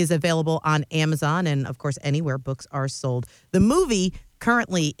book is available on Amazon and, of course, anywhere books are sold. The movie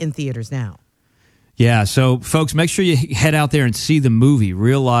currently in theaters now. Yeah, so folks, make sure you head out there and see the movie,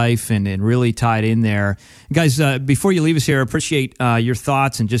 real life, and really tied in there. Guys, before you leave us here, I appreciate your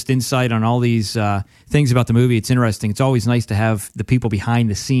thoughts and just insight on all these things about the movie. It's interesting. It's always nice to have the people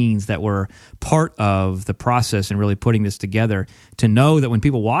behind the scenes that were part of the process and really putting this together to know that when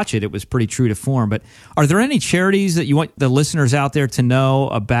people watch it, it was pretty true to form. But are there any charities that you want the listeners out there to know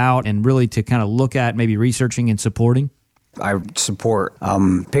about and really to kind of look at, maybe researching and supporting? I support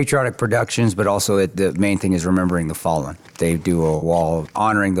patriotic productions, but also the main thing is remembering the fallen. They do a wall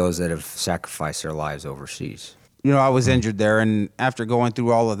honoring those that have sacrificed their lives overseas. I was injured there, and after going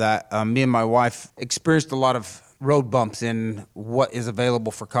through all of that, me and my wife experienced a lot of road bumps in what is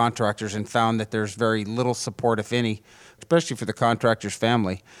available for contractors and found that there's very little support, if any, especially for the contractor's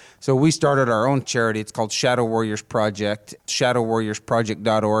family. So we started our own charity. It's called Shadow Warriors Project,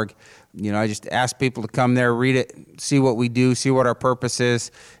 shadowwarriorsproject.org. I just ask people to come there, read it, see what we do, see what our purpose is.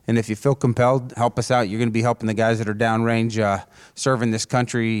 And if you feel compelled, help us out. You're going to be helping the guys that are downrange serving this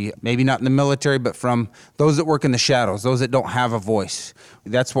country, maybe not in the military, but from those that work in the shadows, those that don't have a voice.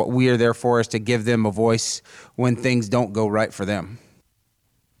 That's what we are there for, is to give them a voice when things don't go right for them.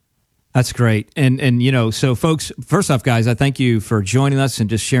 That's great. And so folks, first off, guys, I thank you for joining us and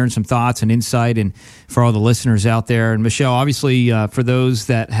just sharing some thoughts and insight, and for all the listeners out there. And Michelle, obviously, for those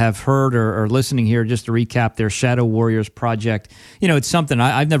that have heard or are listening here, just to recap their Shadow Warriors Project, it's something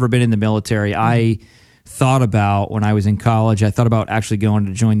I've never been in the military. I thought about when I was in college, I thought about actually going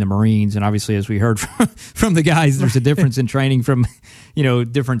to join the Marines. And obviously, as we heard from the guys, there's a difference in training from,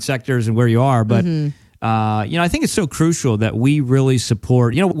 different sectors and where you are. But I think it's so crucial that we really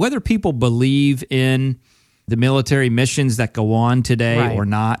support, whether people believe in the military missions that go on today or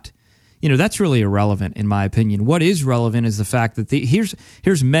not, that's really irrelevant in my opinion. What is relevant is the fact that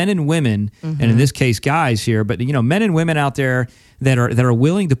here's men and women, and in this case guys here, but men and women out there that are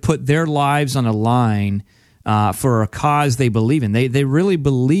willing to put their lives on a line for a cause they believe in. They really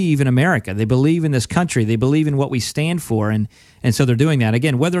believe in America. They believe in this country. They believe in what we stand for, and so they're doing that.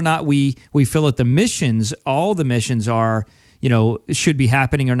 Again, whether or not we feel that the missions, all the missions are, should be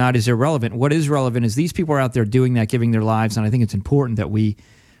happening or not is irrelevant. What is relevant is these people are out there doing that, giving their lives, and I think it's important that we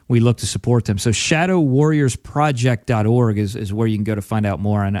look to support them. So shadowwarriorsproject.org is where you can go to find out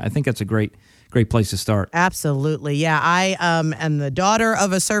more, and I think that's a great place to start. Absolutely. Yeah, I am the daughter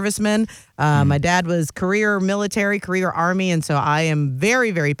of a serviceman. My dad was career military, career Army, and so I am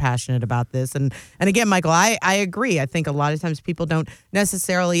very, very passionate about this. And again, Michael, I agree. I think a lot of times people don't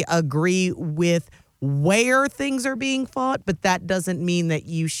necessarily agree with where things are being fought, but that doesn't mean that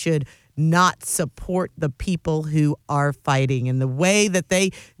you should not support the people who are fighting. And the way that they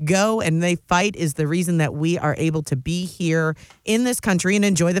go and they fight is the reason that we are able to be here in this country and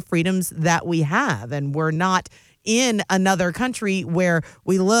enjoy the freedoms that we have. And we're not in another country where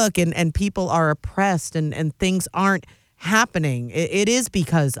we look and people are oppressed and things aren't happening. It is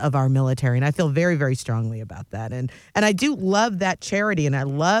because of our military, and I feel very, very strongly about that. And I do love that charity, and I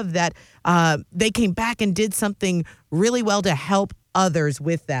love that they came back and did something really well to help others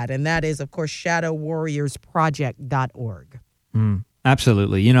with that, and that is, of course, shadowwarriorsproject.org.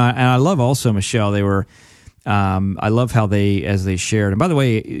 Absolutely. And I love also, Michelle, they were I love how as they shared. And by the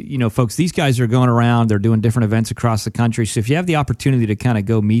way, folks, these guys are going around, they're doing different events across the country. So if you have the opportunity to kind of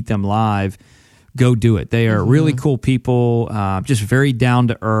go meet them live, go do it. They are really cool people, just very down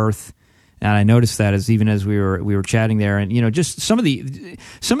to earth. And I noticed that as we were chatting there, and just some of the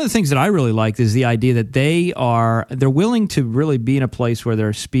things that I really liked is the idea that they're willing to really be in a place where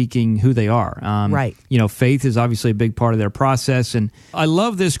they're speaking who they are. Right. Faith is obviously a big part of their process, and I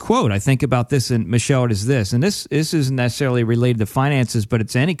love this quote. I think about this, and Michelle, it is this, and this isn't necessarily related to finances, but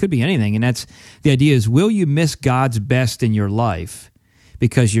it could be anything, and that's the idea is: will you miss God's best in your life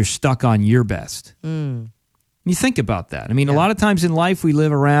because you're stuck on your best? You think about that. I mean, a lot of times in life we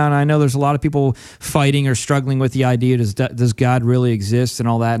live around, I know there's a lot of people fighting or struggling with the idea, does God really exist and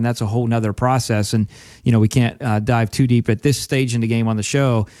all that, and that's a whole nother process, and we can't dive too deep at this stage in the game on the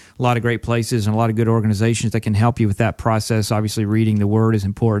show. A lot of great places and a lot of good organizations that can help you with that process. Obviously, reading the Word is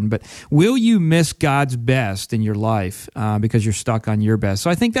important, but will you miss God's best in your life because you're stuck on your best?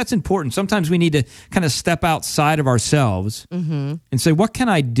 So I think that's important. Sometimes we need to kind of step outside of ourselves and say, what can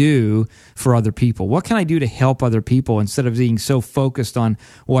I do for other people? What can I do to help other people instead of being so focused on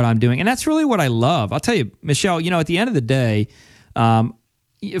what I'm doing? And that's really what I love. I'll tell you, Michelle, at the end of the day,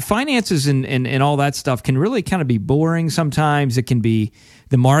 finances and all that stuff can really kind of be boring sometimes. It can be,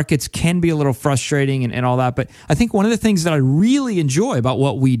 the markets can be a little frustrating and all that. But I think one of the things that I really enjoy about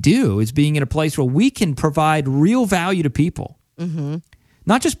what we do is being in a place where we can provide real value to people.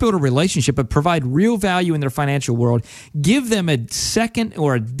 Not just build a relationship, but provide real value in their financial world. Give them a second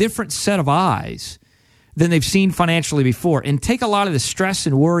or a different set of eyes than they've seen financially before, and take a lot of the stress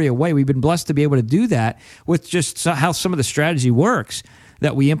and worry away. We've been blessed to be able to do that with just how some of the strategy works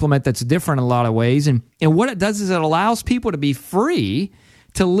that we implement that's different in a lot of ways. And what it does is it allows people to be free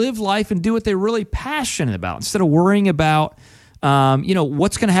to live life and do what they're really passionate about instead of worrying about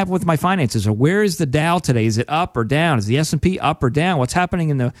what's going to happen with my finances, or where is the Dow today? Is it up or down? Is the S&P up or down? What's happening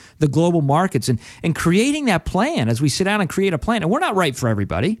in the global markets? And creating that plan as we sit down and create a plan. And we're not right for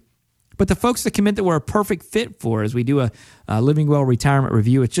everybody. But the folks that commit that we're a perfect fit for as we do a Living Well retirement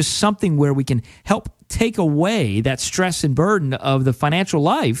review, it's just something where we can help take away that stress and burden of the financial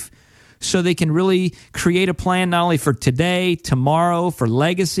life so they can really create a plan not only for today, tomorrow, for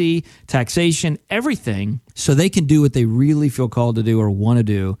legacy, taxation, everything, so they can do what they really feel called to do or want to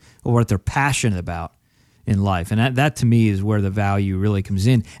do or what they're passionate about in life. And that to me is where the value really comes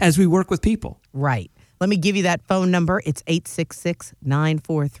in as we work with people. Right. Let me give you that phone number. It's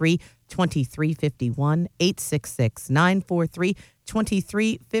 866-943-2351,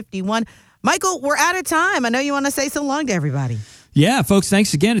 866-943-2351. Michael, we're out of time. I know you want to say so long to everybody. Yeah, folks,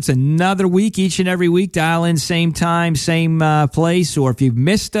 thanks again. It's another week, each and every week. Dial in, same time, same place. Or if you've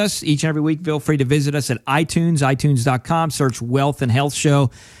missed us each and every week, feel free to visit us at iTunes, itunes.com, search Wealth and Health Show.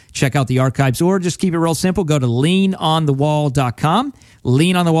 Check out the archives, or just keep it real simple. Go to leanonthewall.com.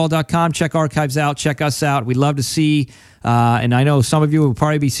 Leanonthewall.com. Check archives out. Check us out. We'd love to see, and I know some of you will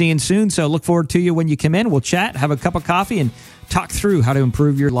probably be seeing soon, so look forward to you when you come in. We'll chat, have a cup of coffee, and talk through how to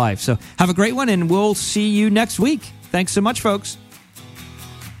improve your life. So have a great one, and we'll see you next week. Thanks so much, folks.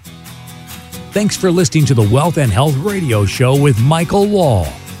 Thanks for listening to the Wealth and Health Radio Show with Michael Wall.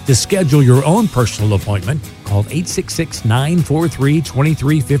 To schedule your own personal appointment, call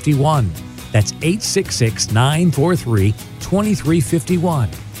 866-943-2351. That's 866-943-2351.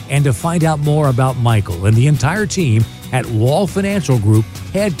 And to find out more about Michael and the entire team at Wall Financial Group,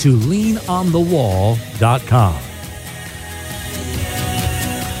 head to leanonthewall.com.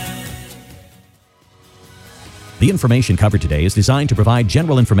 The information covered today is designed to provide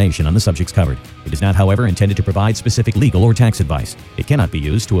general information on the subjects covered. It is not, however, intended to provide specific legal or tax advice. It cannot be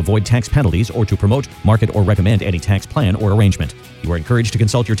used to avoid tax penalties or to promote, market, or recommend any tax plan or arrangement. You are encouraged to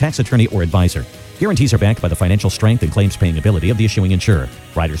consult your tax attorney or advisor. Guarantees are backed by the financial strength and claims-paying ability of the issuing insurer.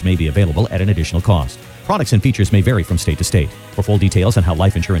 Riders may be available at an additional cost. Products and features may vary from state to state. For full details on how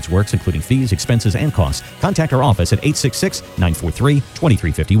life insurance works, including fees, expenses, and costs, contact our office at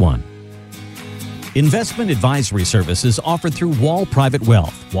 866-943-2351. Investment advisory services offered through Wall Private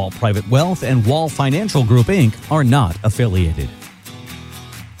Wealth. Wall Private Wealth and Wall Financial Group, Inc. are not affiliated.